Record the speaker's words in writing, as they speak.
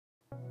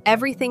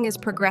Everything is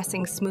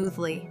progressing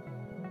smoothly.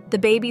 The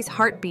baby's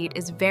heartbeat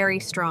is very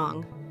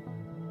strong.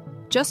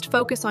 Just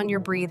focus on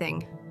your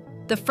breathing.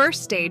 The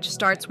first stage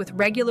starts with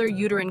regular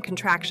uterine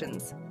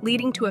contractions,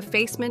 leading to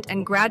effacement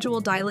and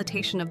gradual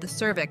dilatation of the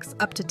cervix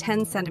up to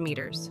 10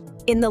 centimeters.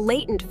 In the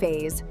latent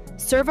phase,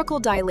 cervical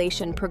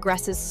dilation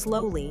progresses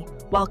slowly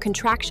while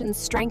contractions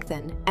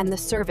strengthen and the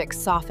cervix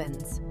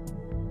softens.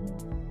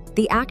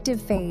 The active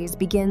phase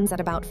begins at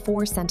about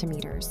 4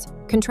 centimeters.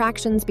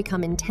 Contractions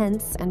become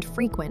intense and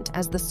frequent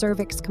as the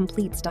cervix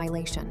completes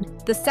dilation.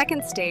 The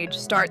second stage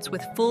starts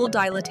with full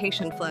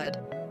dilatation flood.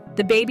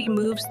 The baby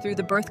moves through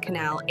the birth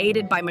canal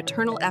aided by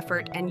maternal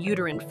effort and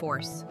uterine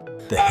force.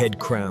 The head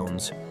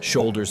crowns,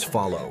 shoulders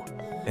follow,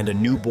 and a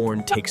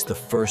newborn takes the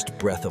first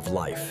breath of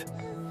life.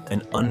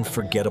 An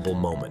unforgettable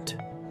moment.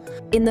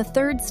 In the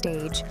third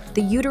stage,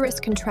 the uterus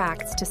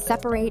contracts to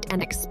separate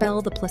and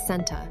expel the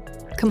placenta,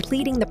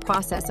 completing the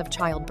process of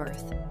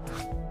childbirth.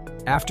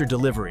 After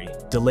delivery,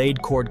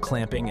 delayed cord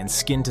clamping and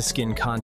skin-to-skin contact